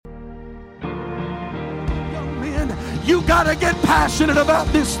You got to get passionate about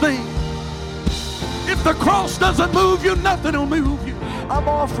this thing. If the cross doesn't move you, nothing will move you. I'm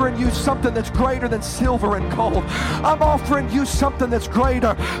offering you something that's greater than silver and gold. I'm offering you something that's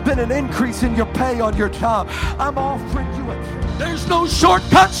greater than an increase in your pay on your job. I'm offering you There's no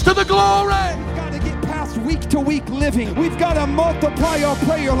shortcuts to the glory. We've got to get past week-to-week living. We've got to multiply our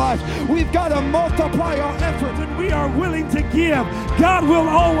prayer life. We've got to multiply our effort. And we are willing to give. God will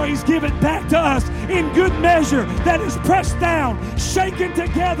always give it back to us in good measure that is pressed down, shaken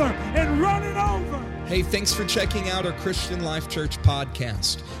together, and running over. Hey, thanks for checking out our Christian Life Church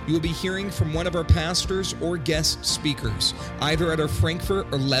podcast. You will be hearing from one of our pastors or guest speakers, either at our Frankfurt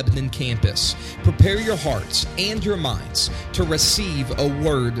or Lebanon campus. Prepare your hearts and your minds to receive a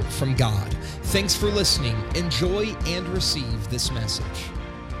word from God. Thanks for listening. Enjoy and receive this message.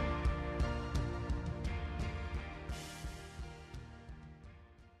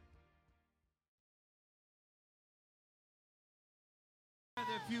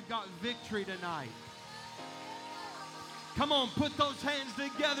 If you've got victory tonight, come on, put those hands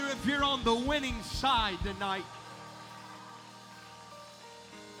together if you're on the winning side tonight.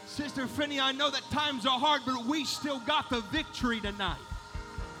 Sister Finney, I know that times are hard, but we still got the victory tonight.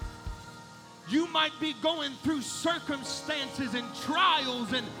 You might be going through circumstances and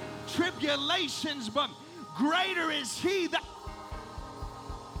trials and tribulations, but greater is He that...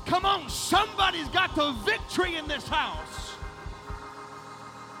 Come on, somebody's got the victory in this house.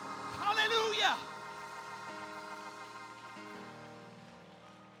 Hallelujah.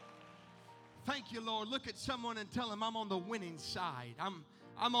 Thank you, Lord. Look at someone and tell them, I'm on the winning side.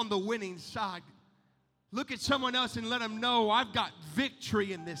 I'm on the winning side. Look at someone else and let them know I've got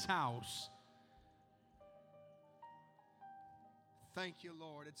victory in this house. Thank you,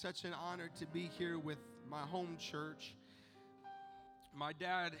 Lord. It's such an honor to be here with my home church. My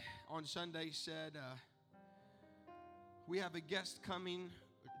dad on Sunday said, we have a guest coming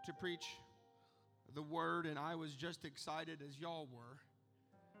to preach the word, and I was just excited as y'all were.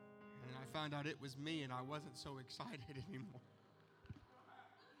 And I found out it was me, and I wasn't so excited anymore.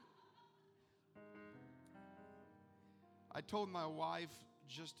 I told my wife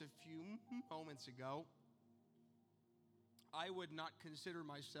just a few moments ago, I would not consider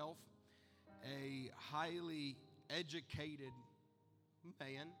myself a highly educated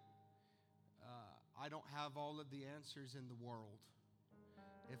man. I don't have all of the answers in the world.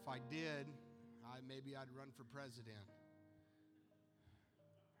 If I did, maybe I'd run for president.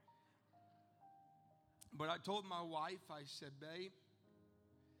 But I told my wife, I said, babe,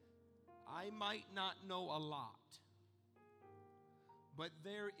 I might not know a lot, but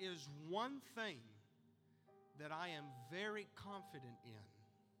there is one thing that I am very confident in.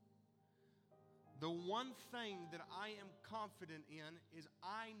 The one thing that I am confident in is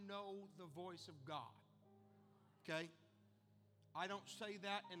I know the voice of God. Okay? I don't say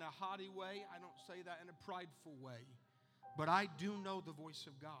that in a haughty way. I don't say that in a prideful way. But I do know the voice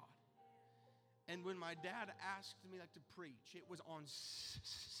of God. And when my dad asked me to preach, it was on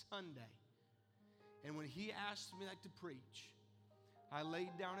Sunday. And when he asked me to preach, I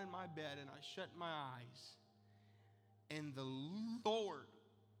laid down in my bed and I shut my eyes. And the Lord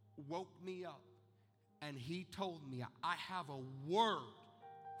woke me up. And He told me, I have a word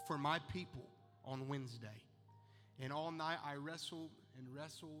for my people on Wednesday. And all night I wrestled and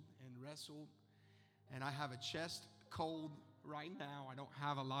wrestled and wrestled. And I have a chest cold right now. I don't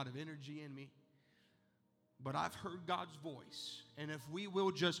have a lot of energy in me. But I've heard God's voice. And if we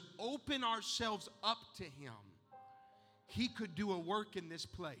will just open ourselves up to Him, He could do a work in this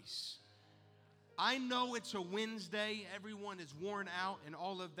place. I know it's a Wednesday. Everyone is worn out and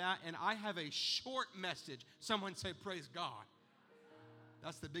all of that. And I have a short message. Someone say, praise God.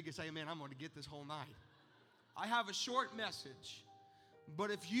 That's the biggest amen I'm going to get this whole night. I have a short message. But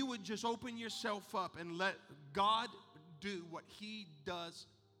if you would just open yourself up and let God do what He does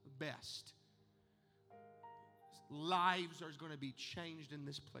best, lives are going to be changed in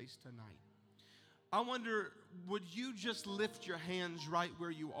this place tonight. I wonder, would you just lift your hands right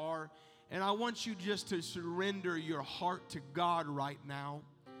where you are? And I want you just to surrender your heart to God right now.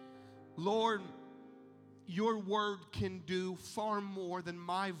 Lord, your word can do far more than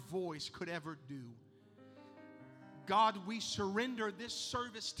my voice could ever do. God, we surrender this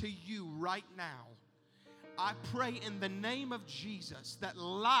service to you right now. I pray in the name of Jesus that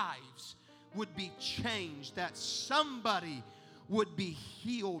lives would be changed, that somebody would be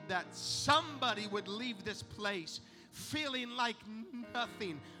healed, that somebody would leave this place feeling like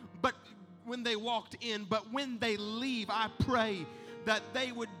nothing but when they walked in, but when they leave, I pray that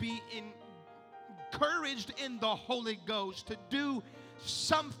they would be encouraged in the Holy Ghost to do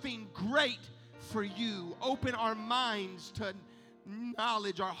something great for you. Open our minds to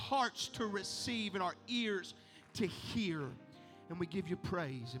knowledge, our hearts to receive, and our ears to hear. And we give you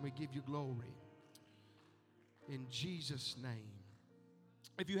praise and we give you glory. In Jesus' name.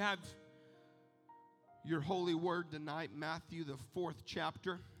 If you have your holy word tonight, Matthew, the 4th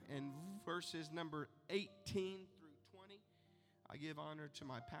chapter, and verses number 18 through 20. I give honor to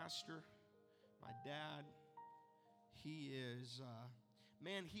my pastor, my dad. He is,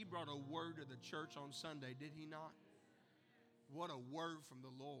 he brought a word to the church on Sunday, did he not? What a word from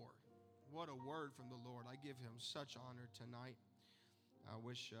the Lord. What a word from the Lord. I give him such honor tonight. I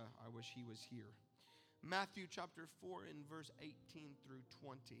wish he was here. Matthew chapter 4 in verse 18 through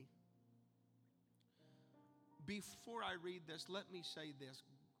 20. Before I read this, let me say this.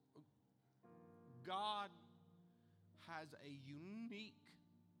 God has a unique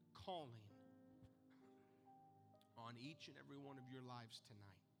calling on each and every one of your lives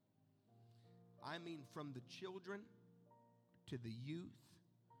tonight. I mean, from the children to the youth,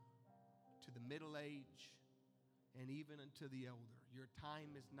 to the middle age, and even unto the elder. Your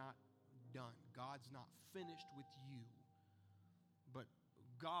time is not done. God's not finished with you. But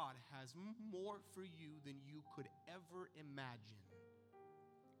God has more for you than you could ever imagine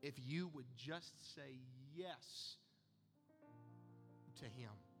if you would just say yes to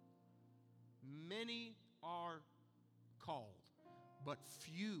Him. Many are called, but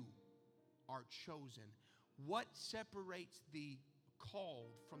few are chosen. What separates the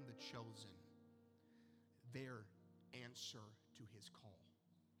called from the chosen? Their answer to His call.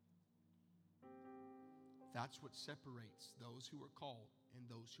 That's what separates those who are called and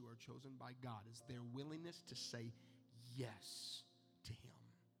those who are chosen by God, is their willingness to say yes to Him.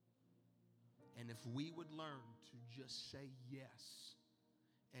 And if we would learn to just say yes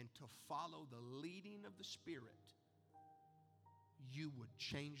and to follow the leading of the Spirit, you would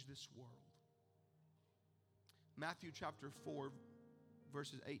change this world. Matthew chapter 4,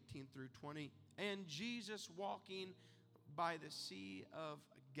 verses 18 through 20. And Jesus, walking by the Sea of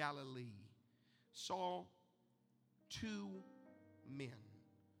Galilee, saw two men,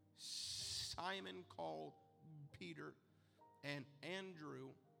 Simon called Peter, and Andrew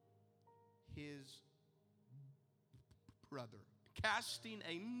his brother, casting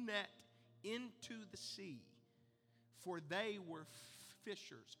a net into the sea, for they were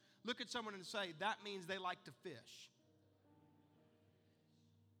fishers. Look at someone and say, that means they like to fish.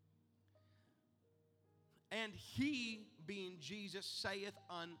 And he, being Jesus, saith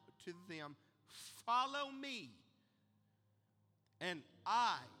unto them, follow me, and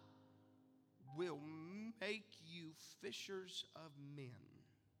I will make you fishers of men.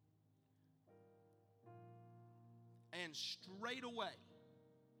 And straightway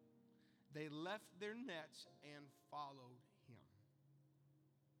they left their nets and followed him.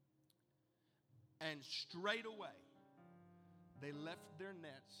 And straightway they left their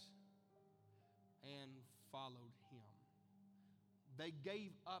nets and followed him. They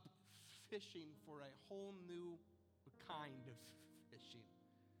gave up fishing for a whole new kind of fishing.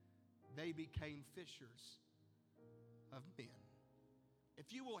 They became fishers of men.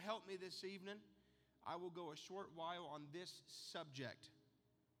 If you will help me this evening, I will go a short while on this subject.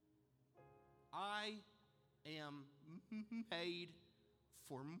 I am made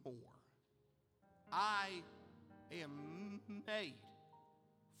for more. I am made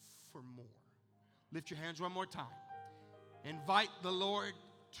for more. Lift your hands one more time. Invite the Lord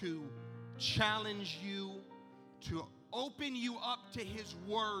to challenge you, to open you up to His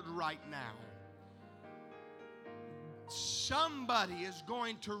Word right now. Somebody is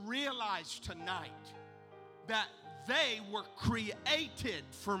going to realize tonight that they were created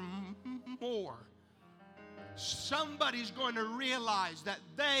for more. Somebody's going to realize that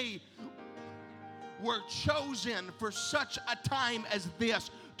they were chosen for such a time as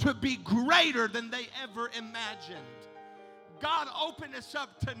this, to be greater than they ever imagined. God, open us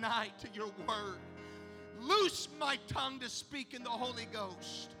up tonight to your word. Loose my tongue to speak in the Holy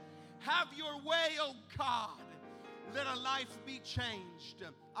Ghost. Have your way, oh God. Let a life be changed.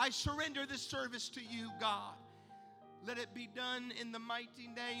 I surrender this service to you, God. Let it be done in the mighty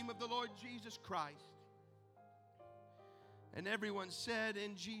name of the Lord Jesus Christ. And everyone said,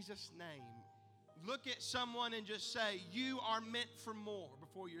 in Jesus' name. Look at someone and just say, you are meant for more,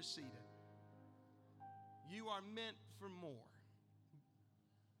 before you're seated. You are meant for more.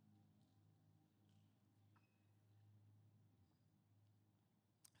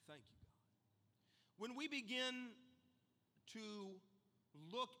 Thank you, God. When we begin to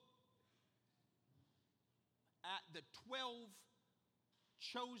look at the 12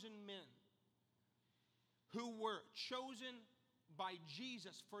 chosen men who were chosen by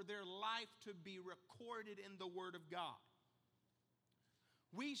Jesus for their life to be recorded in the Word of God.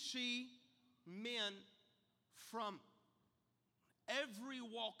 We see men from every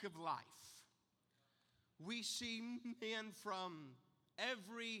walk of life. We see men from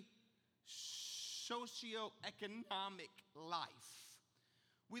every socioeconomic life.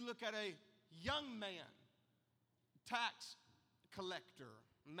 We look at a young man, tax collector.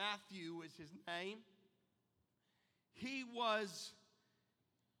 Matthew is his name. He was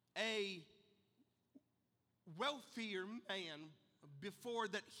a wealthier man before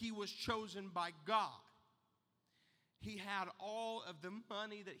that he was chosen by God. He had all of the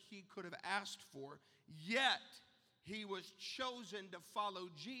money that he could have asked for, yet he was chosen to follow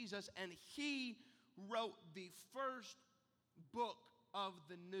Jesus, and he wrote the first book of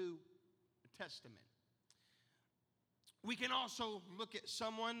the New Testament. We can also look at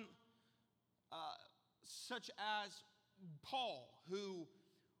someone such as Paul, who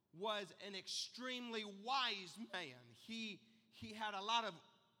was an extremely wise man. He had a lot of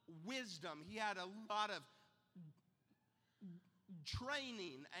wisdom. He had a lot of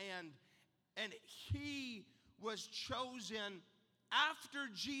training, and he was chosen after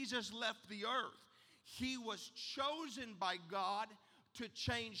Jesus left the earth. He was chosen by God to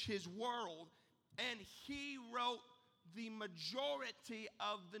change his world, and he wrote the majority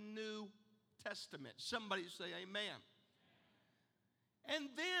of the New Testament. Somebody say amen. And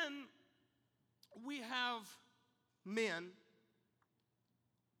then we have men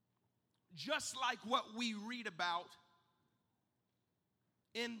just like what we read about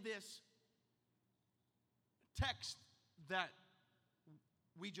in this text that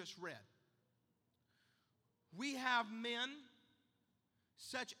we just read. We have men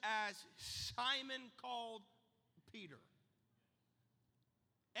such as Simon called Peter.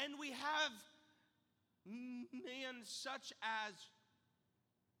 And we have men such as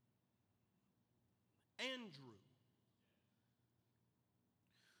Andrew,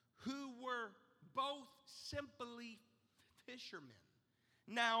 who were both simply fishermen.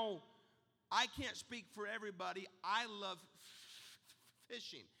 Now, I can't speak for everybody. I love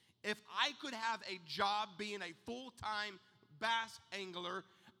fishing. If I could have a job being a full-time bass angler,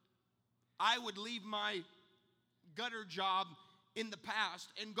 I would leave my gutter job in the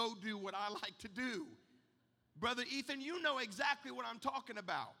past and go do what I like to do. Brother Ethan, you know exactly what I'm talking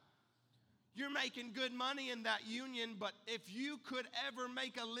about. You're making good money in that union, but if you could ever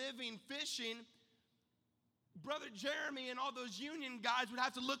make a living fishing, Brother Jeremy and all those union guys would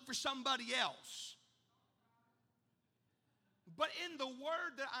have to look for somebody else. But in the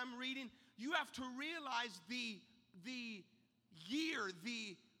word that I'm reading, you have to realize the year,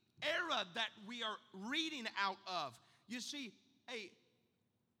 the era that we are reading out of. You see, a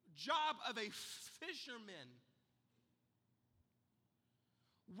job of a fisherman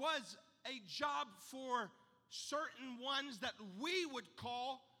was a job for certain ones that we would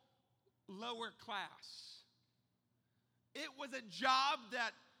call lower class. It was a job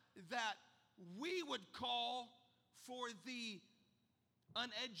that we would call for the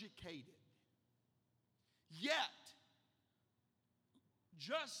uneducated. Yet,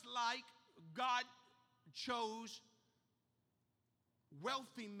 just like God chose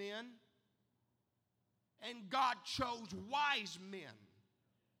wealthy men and God chose wise men,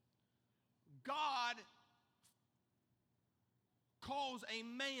 God calls a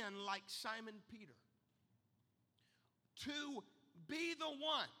man like Simon Peter to be the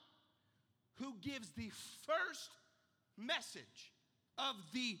one who gives the first message of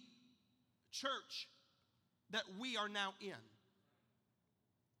the church that we are now in.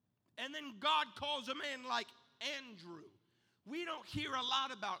 And then God calls a man like Andrew. We don't hear a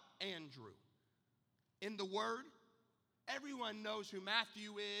lot about Andrew in the Word. Everyone knows who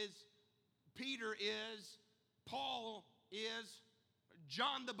Matthew is, Peter is, Paul is,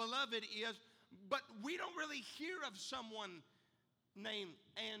 John the Beloved is, but we don't really hear of someone named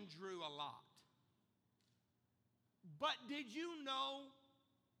Andrew a lot. But did you know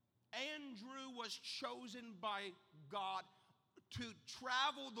Andrew was chosen by God to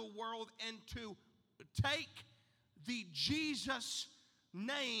travel the world and to take the Jesus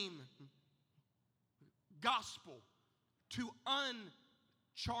name gospel to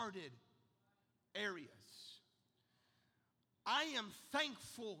uncharted areas? I am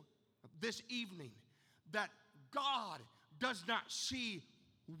thankful this evening that God does not see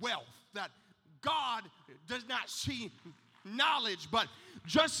wealth, that God does not see knowledge, but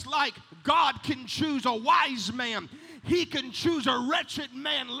just like God can choose a wise man, He can choose a wretched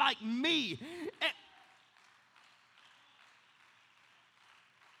man like me.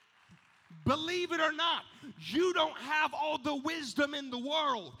 Believe it or not, you don't have all the wisdom in the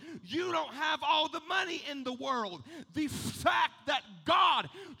world. You don't have all the money in the world. The fact that God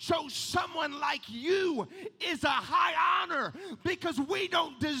chose someone like you is a high honor because we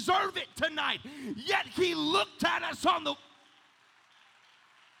don't deserve it tonight. Yet He looked at us on the...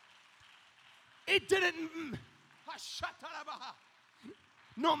 It didn't...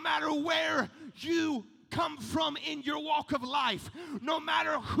 No matter where you come from in your walk of life, no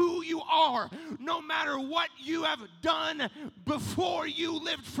matter who you are, no matter what you have done before you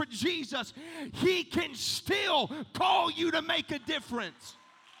lived for Jesus, He can still call you to make a difference.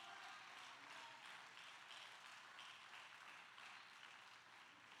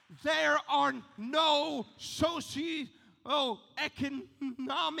 There are no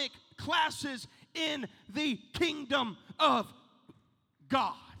socioeconomic classes in the kingdom of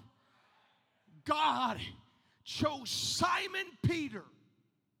God. God chose Simon Peter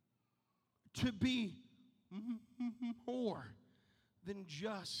to be more than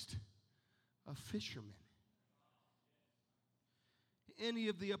just a fisherman. Any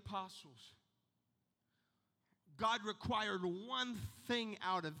of the apostles, God required one thing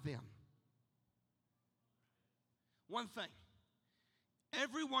out of them. One thing.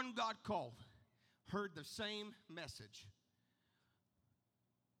 Everyone God called heard the same message.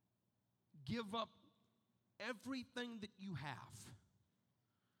 Give up everything that you have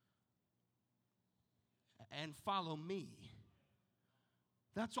and follow me.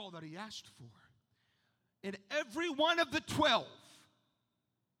 That's all that He asked for. And every one of the 12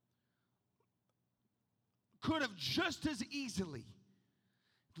 could have just as easily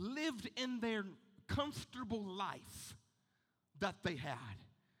lived in their comfortable life that they had,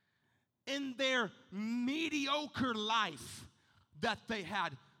 in their mediocre life that they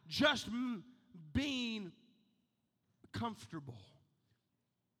had, just being comfortable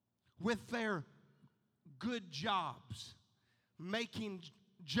with their good jobs, making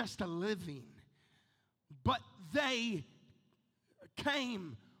just a living. But they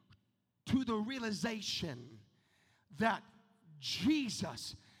came to the realization that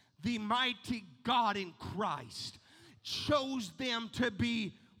Jesus, the mighty God in Christ, chose them to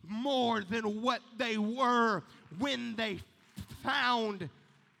be more than what they were when they found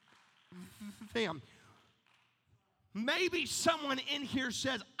them. Maybe someone in here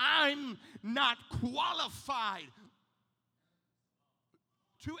says, I'm not qualified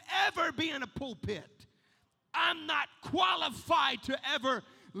to ever be in a pulpit. I'm not qualified to ever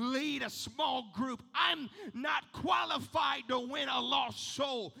lead a small group. I'm not qualified to win a lost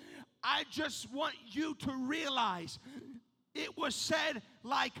soul. I just want you to realize it was said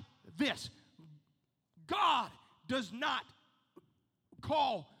like this: God does not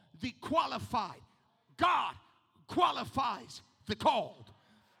call the qualified. God qualifies the called.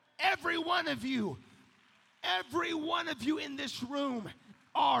 Every one of you in this room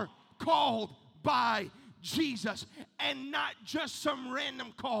are called by Jesus, and not just some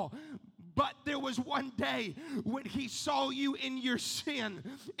random call. But there was one day when He saw you in your sin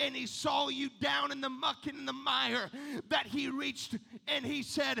and He saw you down in the muck and in the mire, that He reached and He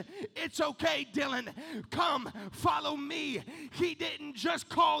said, it's okay, Dillion, come follow me. He didn't just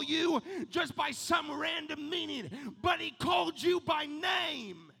call you just by some random meaning, but He called you by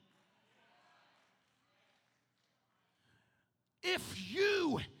name. If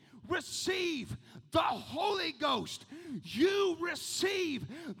you receive the Holy Ghost, you receive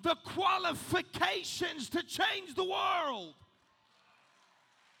the qualifications to change the world.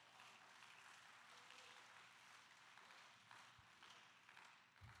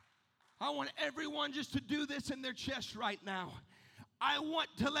 I want everyone just to do this in their chest right now. I want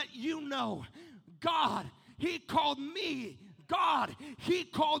to let you know, God, He called me. God, He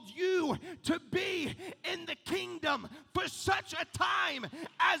called you to be in the kingdom for such a time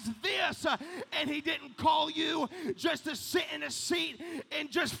as this. And He didn't call you just to sit in a seat and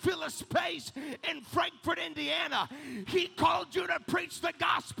just fill a space in Frankfort, Indiana. He called you to preach the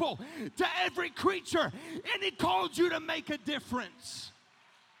gospel to every creature, and He called you to make a difference.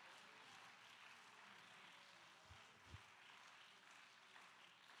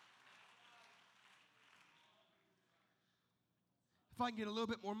 If I can get a little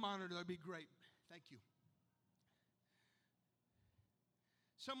bit more monitor, that'd be great. Thank you.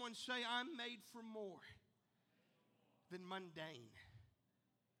 Someone say, I'm made for more than mundane.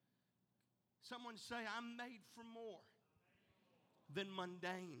 Someone say, I'm made for more than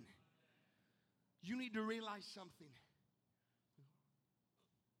mundane. You need to realize something.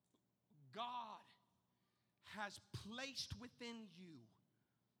 God has placed within you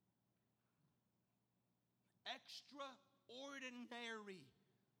extraordinary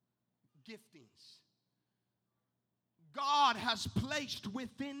giftings. God has placed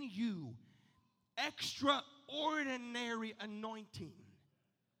within you extraordinary anointing.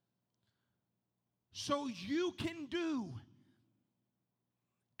 So you can do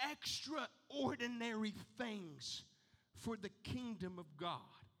extraordinary things for the kingdom of God.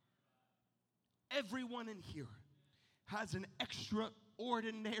 Everyone in here has an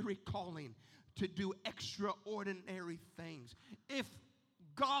extraordinary calling to do extraordinary things. If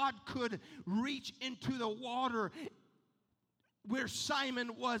God could reach into the water where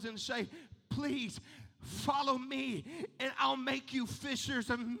Simon was and say, please follow me and I'll make you fishers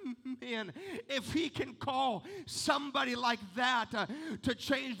of men. If he can call somebody like that to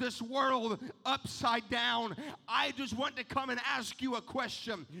change this world upside down, I just want to come and ask you a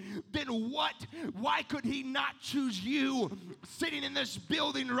question. Then why could he not choose you sitting in this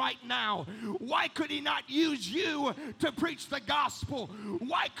building right now? Why could he not use you to preach the gospel?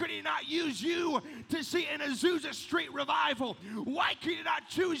 Why could he not use you to see an Azusa Street revival? Why could he not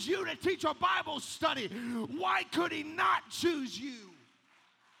choose you to teach a Bible study? Why could he not choose you?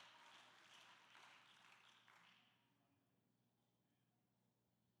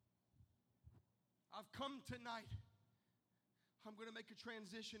 I've come tonight. I'm going to make a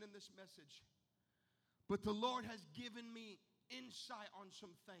transition in this message. But the Lord has given me insight on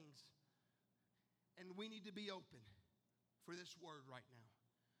some things. And we need to be open for this word right now.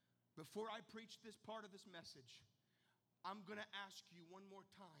 Before I preach this part of this message, I'm going to ask you one more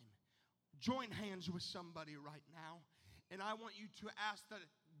time. Join hands with somebody right now. And I want you to ask that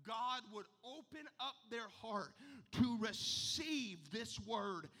God would open up their heart to receive this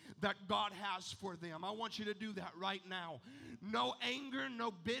word that God has for them. I want you to do that right now. No anger,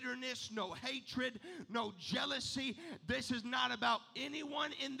 no bitterness, no hatred, no jealousy. This is not about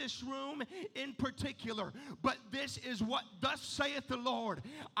anyone in this room in particular, but this is what thus saith the Lord.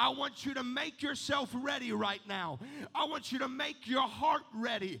 I want you to make yourself ready right now. I want you to make your heart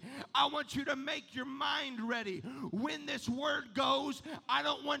ready. I want you to make your mind ready. When this word goes, I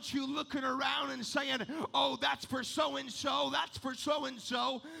don't want you looking around and saying, oh, that's for so-and-so, that's for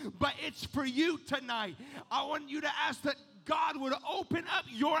so-and-so, but it's for you tonight. I want you to ask that God would open up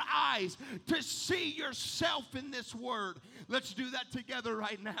your eyes to see yourself in this word. Let's do that together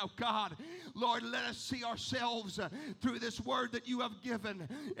right now. God, Lord, let us see ourselves through this word that you have given.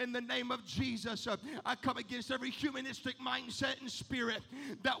 In the name of Jesus, I come against every humanistic mindset and spirit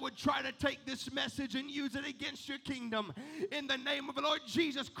that would try to take this message and use it against your kingdom. In the name of the Lord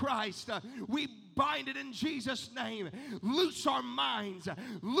Jesus Christ, we bind it in Jesus' name. Loose our minds,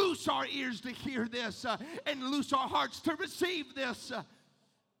 loose our ears to hear this, and loose our hearts to receive this.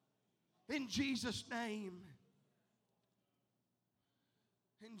 In Jesus' name.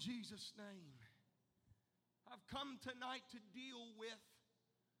 In Jesus' name. I've come tonight to deal with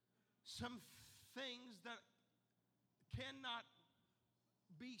some things that cannot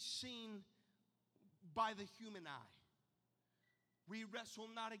be seen by the human eye. We wrestle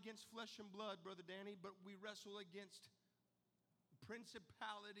not against flesh and blood, Brother Danny, but we wrestle against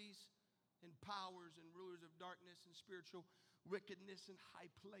principalities and powers and rulers of darkness and spiritual wickedness in high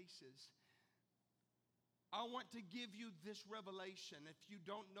places. I want to give you this revelation. If you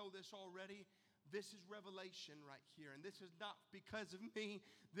don't know this already, this is revelation right here. And this is not because of me.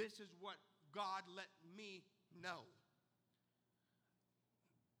 This is what God let me know.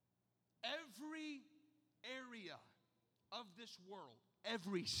 Every area of this world,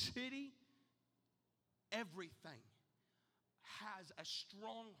 every city, everything has a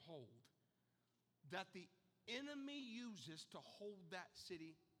stronghold that the enemy uses to hold that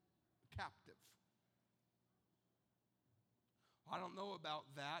city captive. I don't know about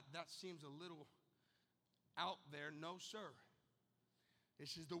that. That seems a little out there. No, sir.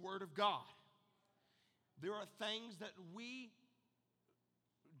 This is the Word of God. There are things that we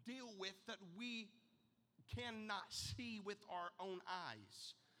deal with that we cannot see with our own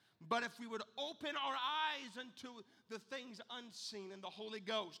eyes. But if we would open our eyes unto the things unseen in the Holy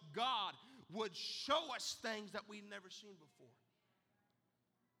Ghost, God would show us things that we've never seen before.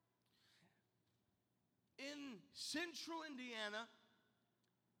 In central Indiana,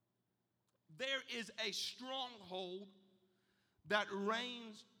 there is a stronghold that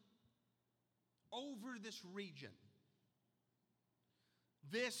reigns over this region.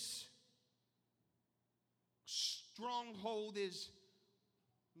 This stronghold is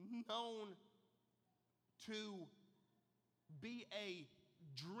known to be a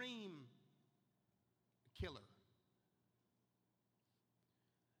dream killer.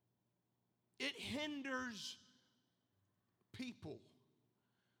 It hinders people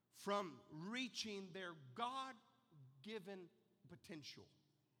from reaching their God-given potential.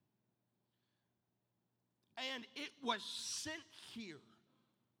 And it was sent here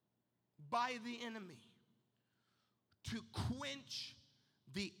by the enemy to quench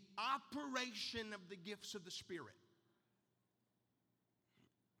the operation of the gifts of the Spirit.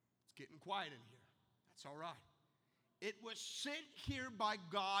 It's getting quiet in here. That's all right. It was sent here by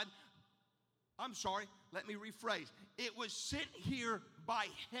God. I'm sorry, let me rephrase. It was sent here by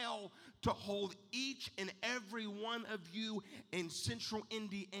hell to hold each and every one of you in central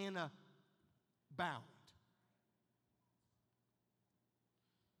Indiana bound.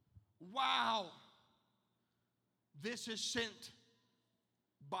 Wow. This is sent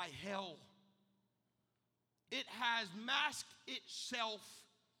by hell. It has masked itself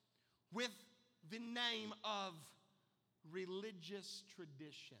with the name of religious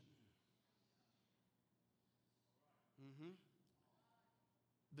tradition.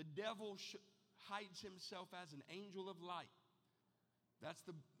 The devil hides himself as an angel of light.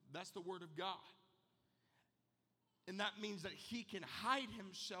 That's the word of God. And that means that he can hide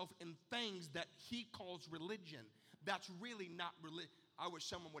himself in things that he calls religion. That's really not religion. I wish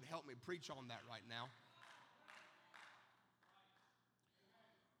someone would help me preach on that right now.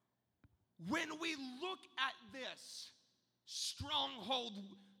 When we look at this stronghold,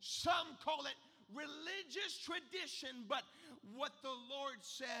 some call it religious tradition, but what the Lord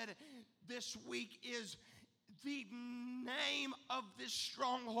said this week is the name of this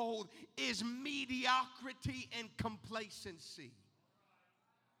stronghold is mediocrity and complacency.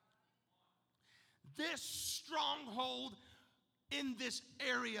 This stronghold in this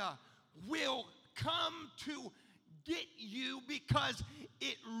area will come to get you because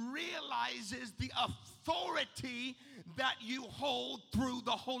it realizes the authority that you hold through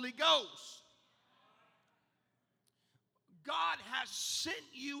the Holy Ghost. God has sent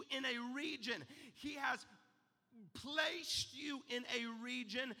you in a region. He has placed you in a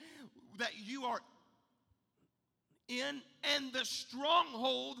region that you are in, and the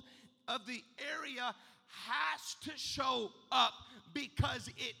stronghold of the area has to show up because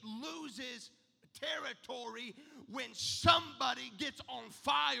it loses territory when somebody gets on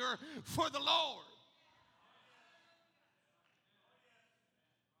fire for the Lord.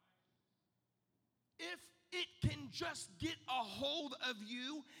 If it can just get a hold of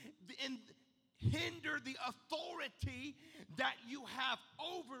you and hinder the authority that you have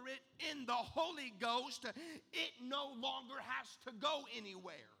over it in the Holy Ghost, it no longer has to go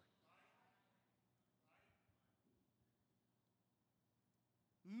anywhere.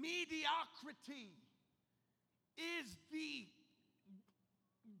 Mediocrity is the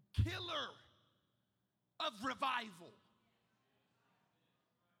killer of revival.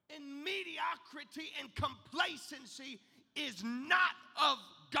 And mediocrity and complacency is not of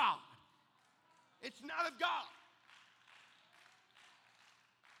God. It's not of God.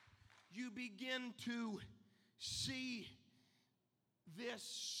 You begin to see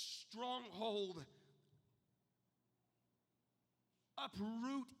this stronghold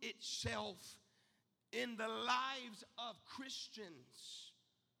uproot itself in the lives of Christians.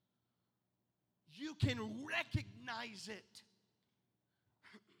 You can recognize it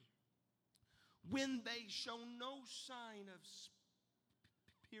when they show no sign of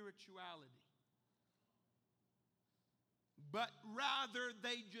spirituality, but rather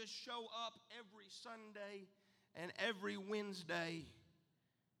they just show up every Sunday and every Wednesday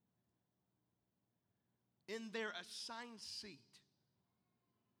in their assigned seat,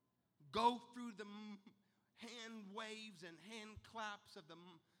 go through the hand waves and hand claps of the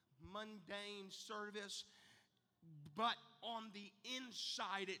mundane service, but on the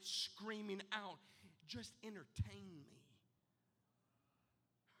inside it's screaming out, just entertain me.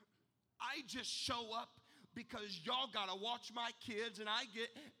 I just show up because y'all got to watch my kids and I get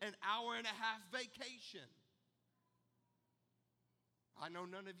an hour and a half vacation. I know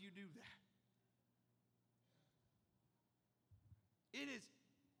none of you do that. It is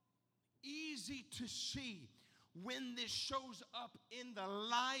easy to see when this shows up in the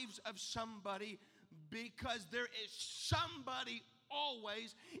lives of somebody, because there is somebody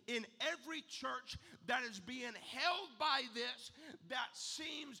always in every church that is being held by this, that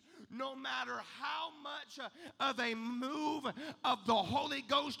seems no matter how much of a move of the Holy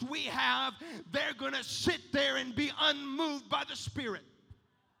Ghost we have, they're going to sit there and be unmoved by the Spirit.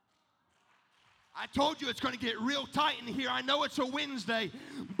 I told you it's going to get real tight in here. I know it's a Wednesday,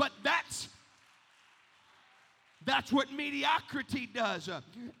 but that's what mediocrity does.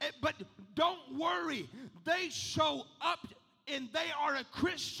 But don't worry. They show up and they are a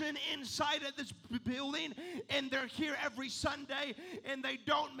Christian inside of this building, and they're here every Sunday and they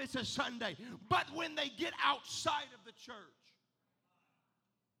don't miss a Sunday. But when they get outside of the church,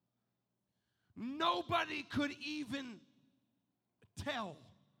 Nobody could even tell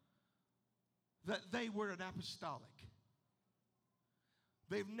that they were an apostolic.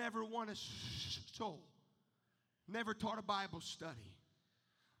 They've never won a soul, never taught a Bible study.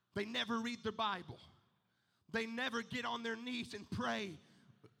 They never read their Bible. They never get on their knees and pray.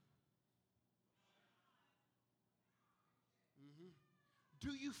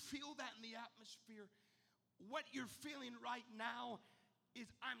 Do you feel that in the atmosphere? What you're feeling right now is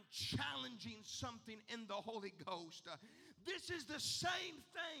I'm challenging something in the Holy Ghost. This is the same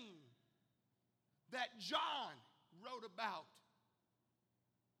thing that John wrote about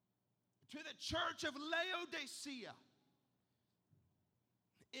to the church of Laodicea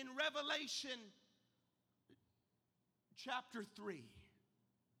in Revelation chapter 3,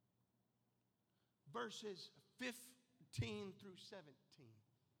 verses 15 through 17.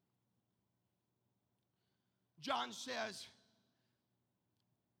 John says,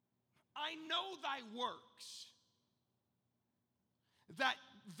 I know thy works, that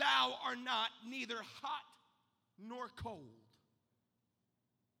thou art not neither hot nor cold.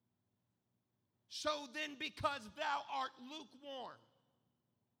 So then, because thou art lukewarm,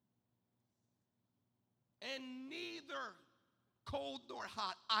 and neither cold nor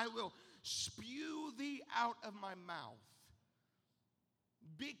hot, I will spew thee out of my mouth.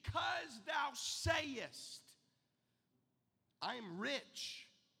 Because thou sayest, I am rich,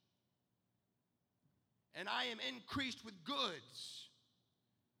 and I am increased with goods.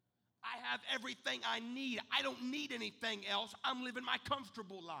 I have everything I need. I don't need anything else. I'm living my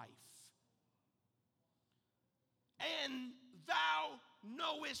comfortable life. And thou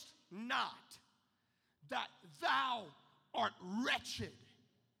knowest not that thou art wretched,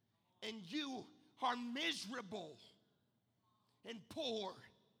 and you are miserable, and poor,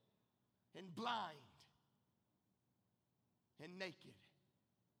 and blind, and naked.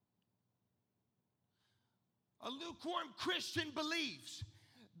 A lukewarm Christian believes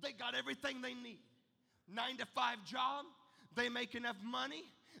they got everything they need. 9-to-5 job, they make enough money,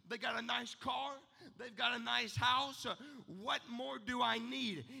 they got a nice car, they've got a nice house. What more do I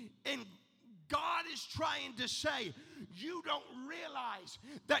need? And God is trying to say, you don't realize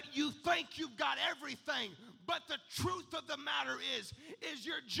that you think you've got everything, but the truth of the matter is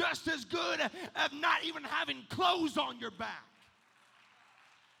you're just as good at not even having clothes on your back.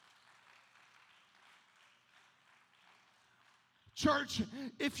 Church,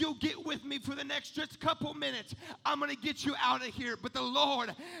 if you'll get with me for the next just couple minutes, I'm going to get you out of here. But the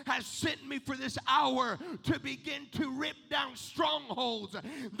Lord has sent me for this hour to begin to rip down strongholds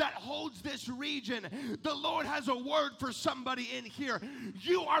that holds this region. The Lord has a word for somebody in here.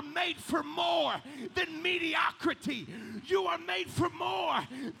 You are made for more than mediocrity. You are made for more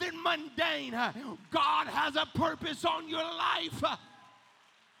than mundane. God has a purpose on your life.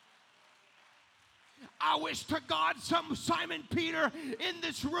 I wish to God some Simon Peter in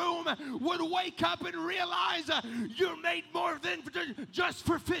this room would wake up and realize you're made more than just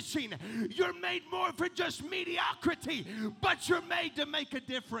for fishing. You're made more for just mediocrity, but you're made to make a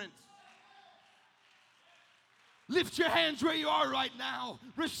difference. Lift your hands where you are right now.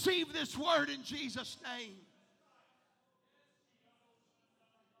 Receive this word in Jesus' name.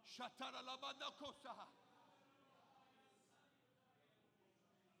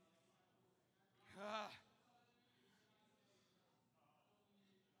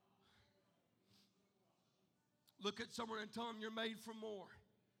 Look at someone and tell them you're made for more.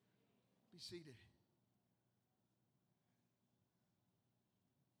 Be seated.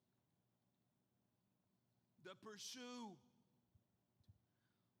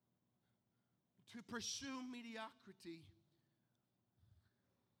 To pursue mediocrity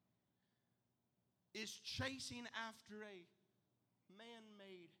is chasing after a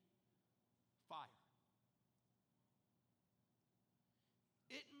man-made fire.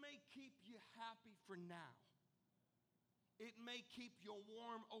 It may keep you happy for now. It may keep you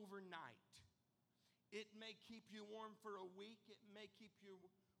warm overnight. It may keep you warm for a week. It may keep you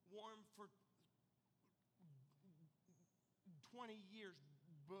warm for 20 years.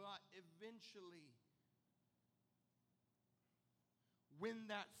 But eventually,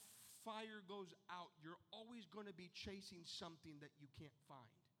 when that fire goes out, you're always going to be chasing something that you can't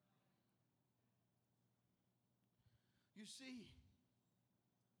find. You see,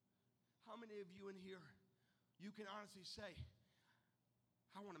 how many of you in here, you can honestly say,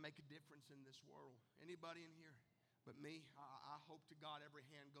 I want to make a difference in this world? Anybody in here but me? I hope to God every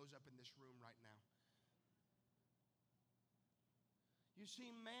hand goes up in this room right now. You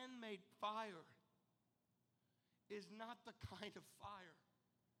see, man-made fire is not the kind of fire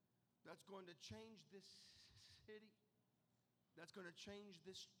that's going to change this city. that's going to change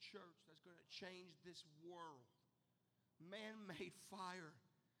this church, that's going to change this world. Man-made fire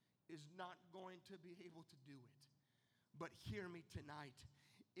is not going to be able to do it. But hear me tonight.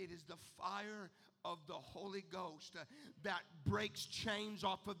 It is the fire of the Holy Ghost that breaks chains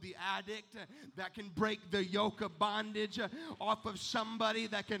off of the addict, that can break the yoke of bondage off of somebody,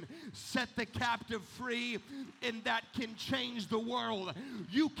 that can set the captive free, and that can change the world.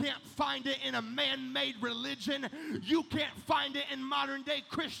 You can't find it in a man-made religion. You can't find it in modern-day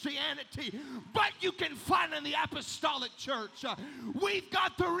Christianity, but you can find it in the apostolic church. We've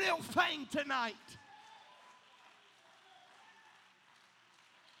got the real thing tonight.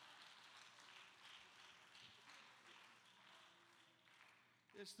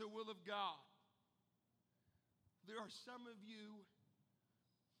 It's the will of God. There are some of you,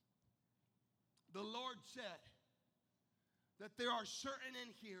 the Lord said that there are certain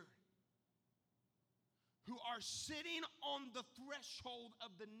in here who are sitting on the threshold of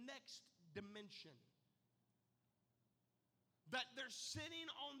the next dimension. That they're sitting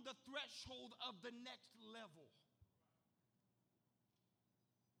on the threshold of the next level.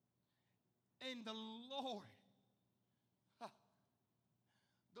 And the Lord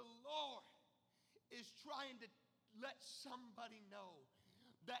is trying to let somebody know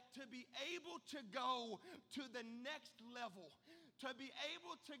that to be able to go to the next level, to be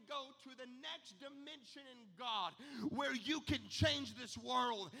able to go to the next dimension in God where you can change this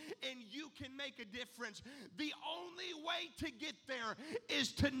world and you can make a difference, the only way to get there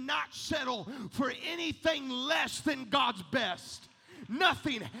is to not settle for anything less than God's best.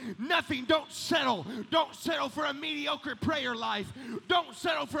 Nothing. Don't settle. Don't settle for a mediocre prayer life. Don't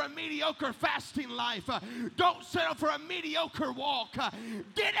settle for a mediocre fasting life. Don't settle for a mediocre walk.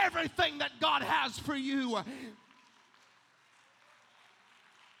 Get everything that God has for you.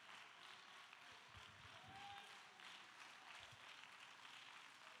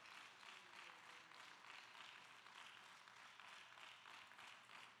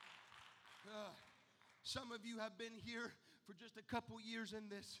 Some of you have been here for just a couple years in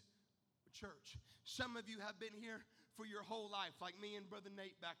this church. Some of you have been here for your whole life, like me and Brother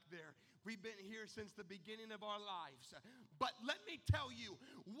Nate back there. We've been here since the beginning of our lives. But let me tell you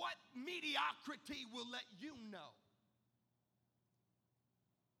what mediocrity will let you know.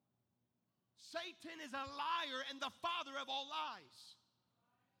 Satan is a liar and the father of all lies.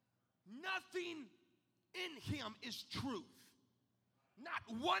 Nothing in him is truth. Not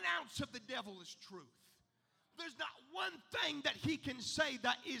 1 ounce of the devil is truth. There's not one thing that he can say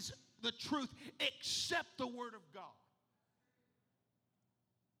that is the truth except the word of God.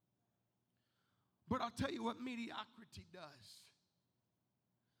 But I'll tell you what mediocrity does.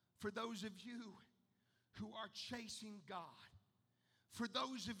 For those of you who are chasing God, for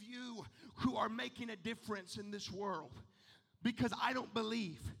those of you who are making a difference in this world, because I don't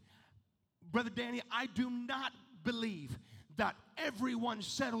believe, Brother Danny, I do not believe that everyone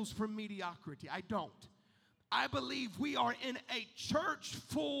settles for mediocrity. I don't. I believe we are in a church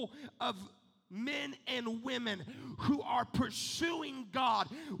full of men and women who are pursuing God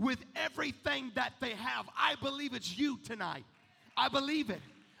with everything that they have. I believe it's you tonight. I believe it.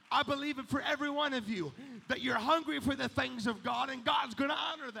 I believe it for every one of you, that you're hungry for the things of God, and God's going to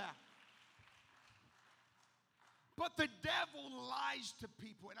honor that. But the devil lies to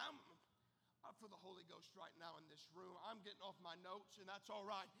people, and I'm for the Holy Ghost right now in this room. I'm getting off my notes, and that's all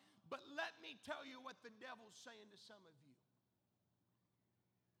right. But let me tell you what the devil's saying to some of you.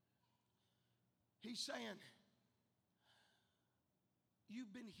 He's saying,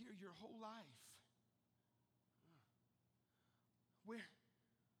 you've been here your whole life.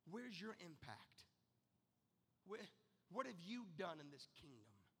 Where's your impact? What have you done in this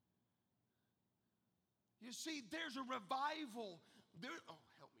kingdom? You see, there's a revival. Oh,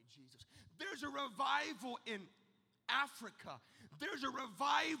 help me, Jesus. There's a revival in Africa. There's a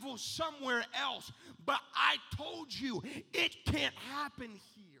revival somewhere else. But I told you, it can't happen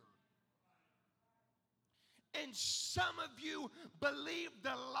here. And some of you believe the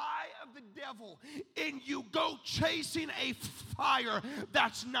lie of the devil, and you go chasing a fire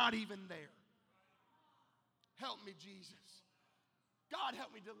that's not even there. Help me, Jesus. God,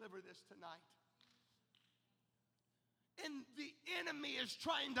 help me deliver this tonight. And the enemy is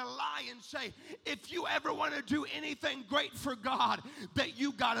trying to lie and say, if you ever want to do anything great for God, that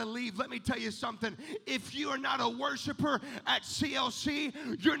you got to leave. Let me tell you something. If you are not a worshiper at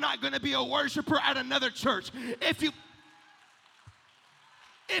CLC, you're not going to be a worshiper at another church. If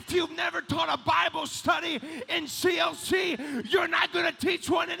you've never taught a Bible study in CLC, you're not going to teach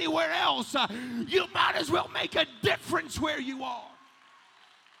one anywhere else. You might as well make a difference where you are.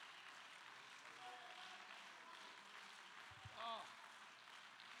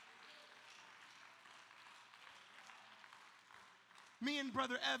 Me and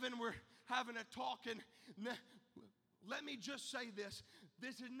Brother Evan were having a talk, and let me just say this.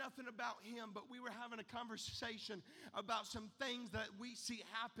 This is nothing about him, but we were having a conversation about some things that we see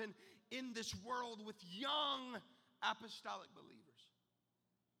happen in this world with young apostolic believers.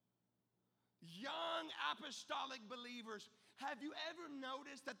 Young apostolic believers. Have you ever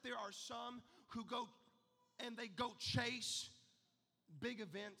noticed that there are some who go and they go chase big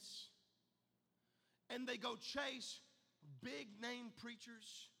events, and they go chase big name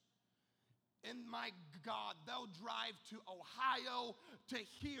preachers? And my God, they'll drive to Ohio to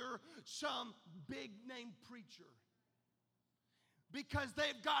hear some big name preacher because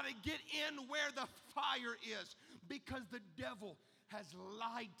they've got to get in where the fire is, because the devil has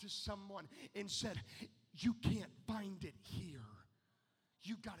lied to someone and said, you can't find it here.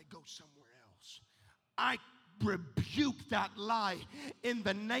 You got to go somewhere else. I rebuke that lie in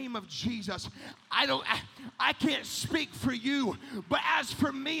the name of Jesus. I can't speak for you, but as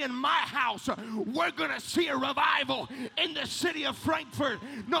for me and my house, we're going to see a revival in the city of Frankfurt.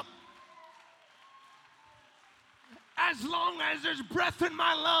 No, as long as there's breath in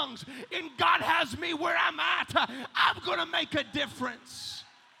my lungs and God has me where I'm at, I'm going to make a difference.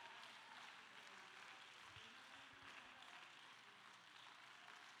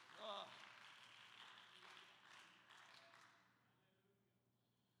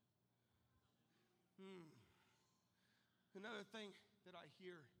 Another thing that I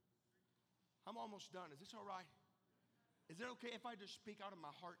hear, I'm almost done. Is this all right? Is it okay if I just speak out of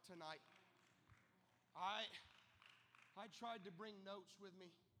my heart tonight? I tried to bring notes with me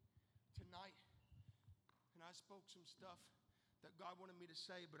tonight, and I spoke some stuff that God wanted me to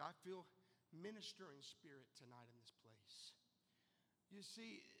say, but I feel ministering spirit tonight in this place. You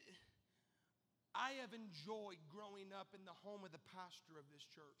see, I have enjoyed growing up in the home of the pastor of this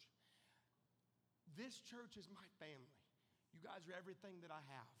church. This church is my family. You guys are everything that I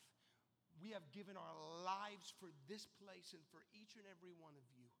have. We have given our lives for this place and for each and every one of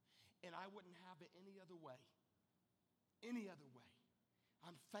you. And I wouldn't have it any other way. Any other way.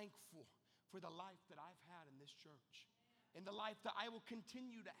 I'm thankful for the life that I've had in this church, and the life that I will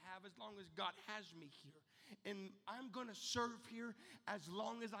continue to have as long as God has me here. And I'm going to serve here as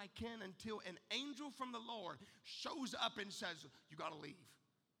long as I can until an angel from the Lord shows up and says, you got to leave.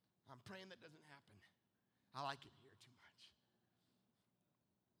 I'm praying that doesn't happen. I like it here too much.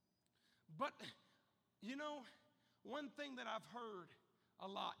 But, you know, one thing that I've heard a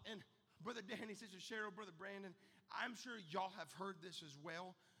lot, and Brother Danny, Sister Cheryl, Brother Brandon, I'm sure y'all have heard this as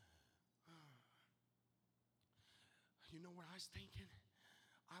well. You know what I was thinking?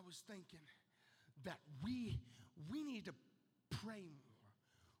 I was thinking that we need to pray more.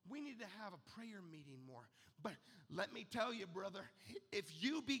 We need to have a prayer meeting more. But let me tell you, brother, if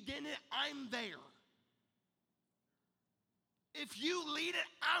you begin it, I'm there. If you lead it,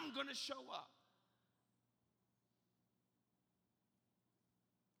 I'm going to show up.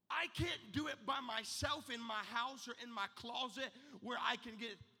 I can't do it by myself in my house or in my closet where I can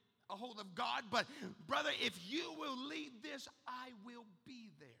get a hold of God. But brother, if you will lead this, I will be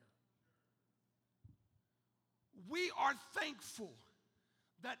there. We are thankful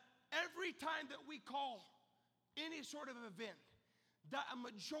that every time that we call any sort of event, that a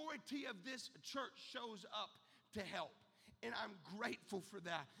majority of this church shows up to help. And I'm grateful for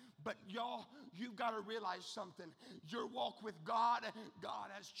that. But y'all, you've got to realize something. Your walk with God,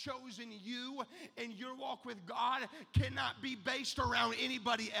 God has chosen you, and your walk with God cannot be based around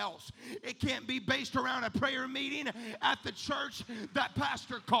anybody else. It can't be based around a prayer meeting at the church that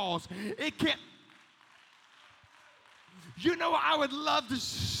pastor calls. It can't. You know, I would love to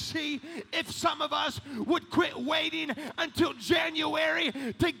see if some of us would quit waiting until January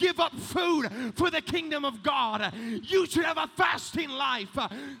to give up food for the kingdom of God. You should have a fasting life.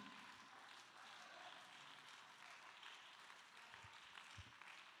 I'm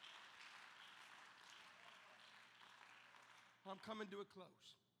coming to a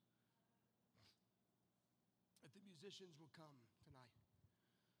close. If the musicians will come tonight.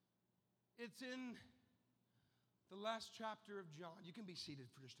 It's in the last chapter of John. You can be seated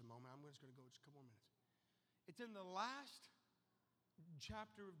for just a moment. I'm just going to go just a couple more minutes. It's in the last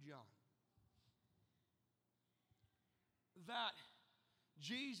chapter of John that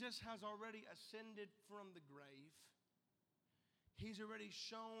Jesus has already ascended from the grave. He's already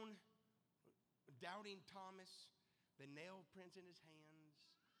shown doubting Thomas the nail prints in his hands.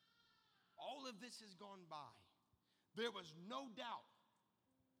 All of this has gone by. There was no doubt,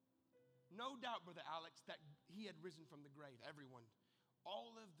 Brother Alex, that he had risen from the grave. Everyone,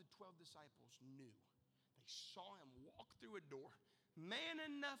 all of the 12 disciples knew. They saw him walk through a door, man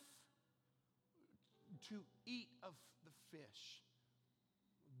enough to eat of the fish,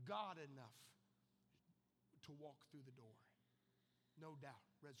 God enough to walk through the door. No doubt,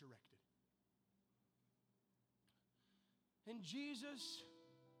 resurrected. And Jesus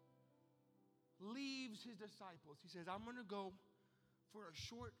leaves his disciples. He says, I'm going to go for a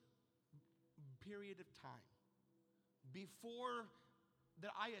short period of time. Before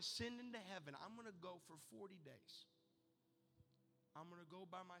that I ascend into heaven, I'm going to go for 40 days. I'm going to go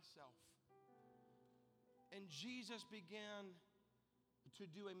by myself. And Jesus began to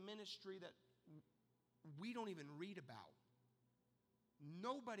do a ministry that we don't even read about.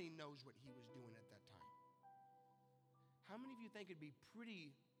 Nobody knows what he was doing at that time. How many of you think it'd be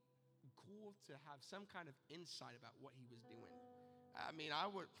pretty cool to have some kind of insight about what he was doing? I mean,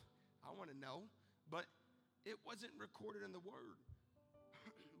 I want to know, but it wasn't recorded in the Word.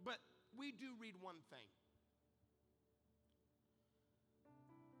 But we do read one thing.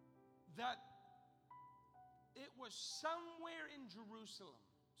 That it was somewhere in Jerusalem,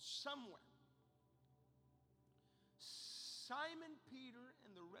 somewhere, Simon Peter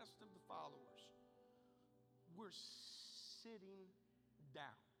and the rest of the followers were sitting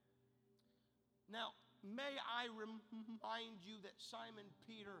down. Now, may I remind you that Simon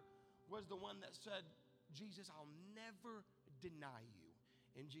Peter was the one that said, Jesus, I'll never deny you.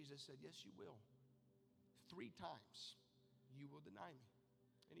 And Jesus said, yes, you will. 3 times you will deny me.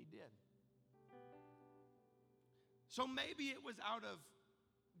 And he did. So maybe it was out of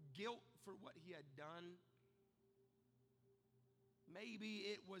guilt for what he had done. Maybe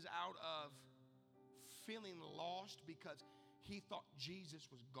it was out of feeling lost because he thought Jesus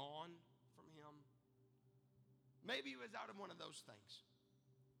was gone from him. Maybe it was out of one of those things.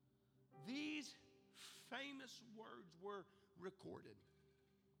 These famous words were recorded.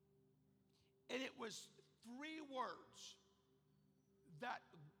 And it was 3 words that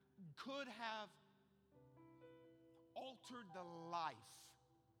could have altered the life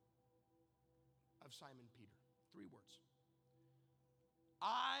of Simon Peter. 3 words.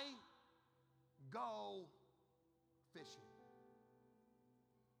 I go fishing.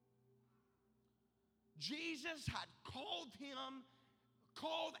 Jesus had called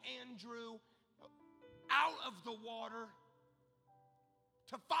Andrew out of the water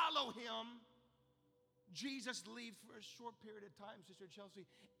to follow him. Jesus leaves for a short period of time, Sister Chelsea,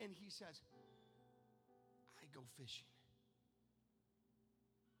 and he says, I go fishing.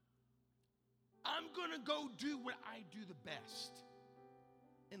 I'm going to go do what I do the best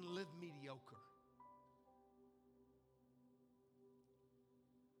and live mediocre.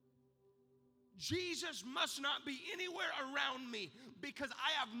 Jesus must not be anywhere around me because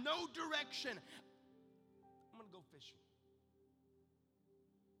I have no direction. I'm going to go fishing.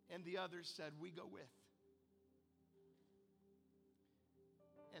 And the others said, we go with.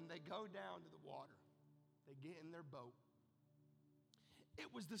 And they go down to the water. They get in their boat.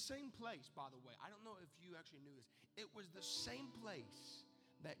 It was the same place, by the way. I don't know if you actually knew this. It was the same place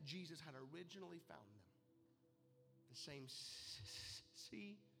that Jesus had originally found them. The same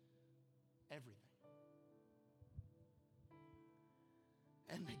sea, everything.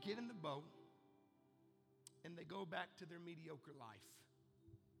 And they get in the boat and they go back to their mediocre life.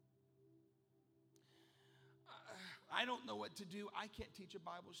 I don't know what to do. I can't teach a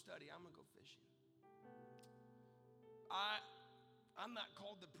Bible study. I'm going to go fishing. I'm not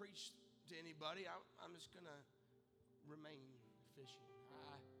called to preach to anybody. I'm just going to remain fishing.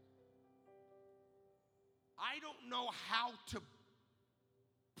 I don't know how to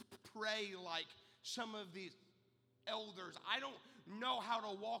pray like some of these elders. I don't know how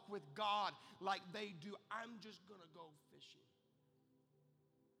to walk with God like they do. I'm just going to go fishing.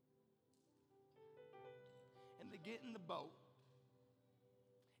 And they get in the boat.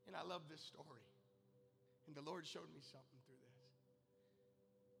 And I love this story. And the Lord showed me something through this.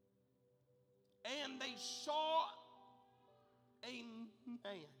 And they saw a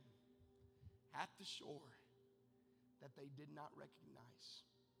man at the shore that they did not recognize.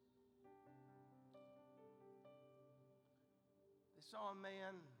 They saw a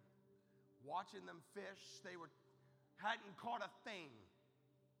man watching them fish. They hadn't caught a thing.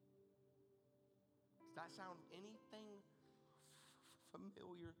 Does that sound anything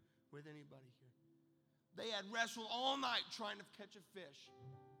familiar with anybody here? They had wrestled all night trying to catch a fish.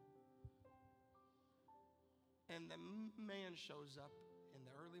 And the man shows up in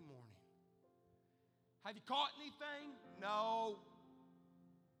the early morning. Have you caught anything? No.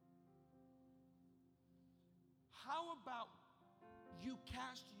 How about you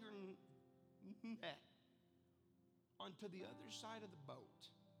cast your net onto the other side of the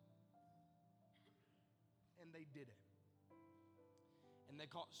boat? And they did it. And they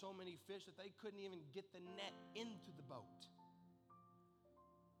caught so many fish that they couldn't even get the net into the boat.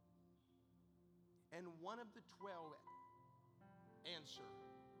 And one of the 12 answered,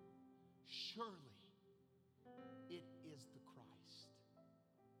 surely it is the Christ.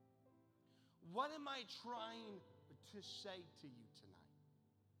 What am I trying to say to you tonight?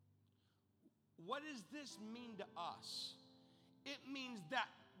 What does this mean to us? It means that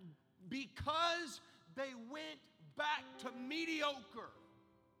because they went back to mediocre,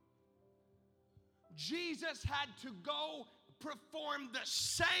 Jesus had to go perform the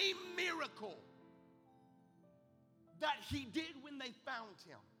same miracle that he did when they found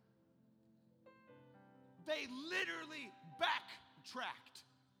him. They literally backtracked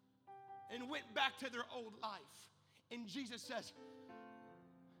and went back to their old life. And Jesus says,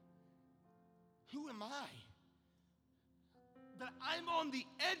 who am I? That I'm on the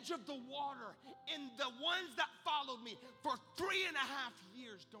edge of the water, and the ones that followed me for 3.5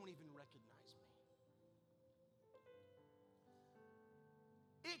 years don't even recognize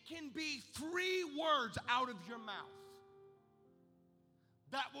me. It can be 3 words out of your mouth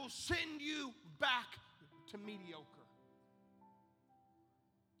that will send you back to mediocre.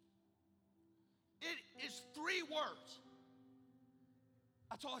 It is 3 words.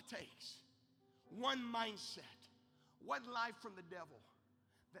 That's all it takes. One mindset, one lie from the devil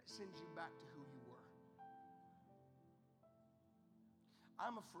that sends you back to who you were.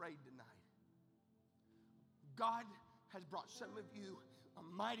 I'm afraid tonight. God has brought some of you a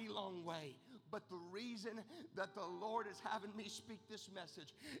mighty long way. But the reason that the Lord is having me speak this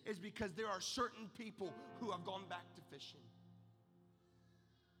message is because there are certain people who have gone back to fishing.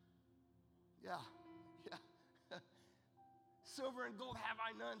 Yeah. Silver and gold have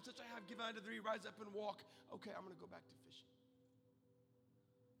I none, such I have given unto thee. Rise up and walk. Okay, I'm going to go back to fishing.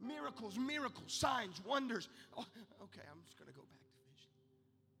 Miracles, signs, wonders. Oh, okay, I'm just going to go back to fishing.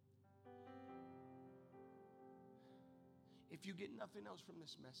 If you get nothing else from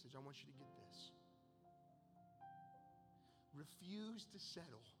this message, I want you to get this. Refuse to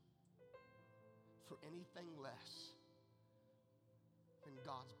settle for anything less than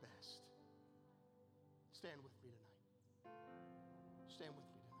God's best. Stand with me tonight. Stand with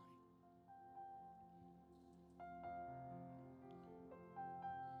me tonight.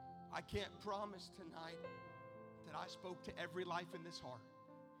 I can't promise tonight that I spoke to every life in this heart,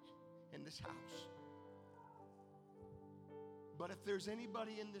 in this house. But if there's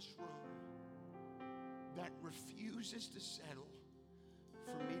anybody in this room that refuses to settle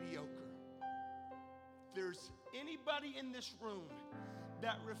for mediocre, if there's anybody in this room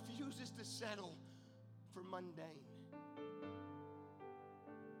that refuses to settle for mundane,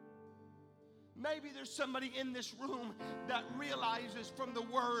 maybe there's somebody in this room that realizes from the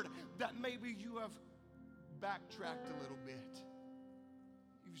word that maybe you have backtracked a little bit.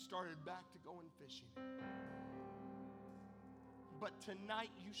 You've started back to going fishing. But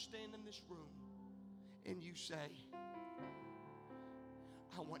tonight you stand in this room and you say,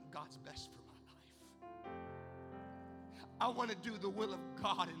 I want God's best for my life. I want to do the will of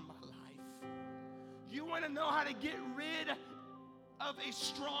God in my life. You want to know how to get rid of a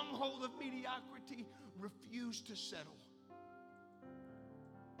stronghold of mediocrity? Refuse to settle.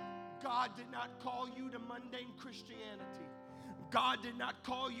 God did not call you to mundane Christianity. God did not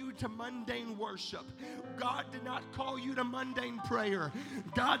call you to mundane worship. God did not call you to mundane prayer.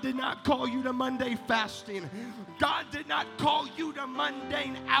 God did not call you to mundane fasting. God did not call you to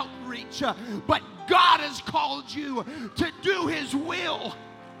mundane outreach. But God has called you to do His will.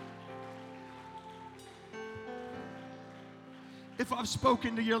 If I've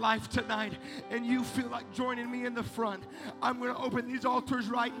spoken to your life tonight and you feel like joining me in the front, I'm going to open these altars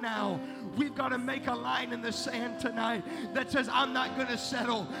right now. We've got to make a line in the sand tonight that says, I'm not going to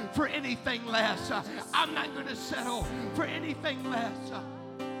settle for anything less. I'm not going to settle for anything less.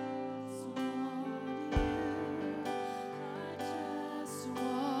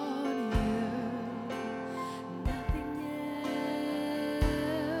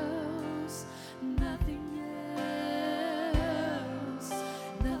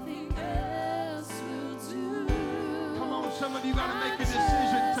 Some of you got to make a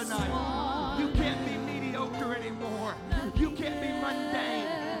decision tonight. You can't be mediocre anymore. You can't be mundane,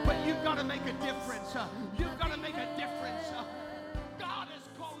 but you've got to make a difference. You've got to make a difference.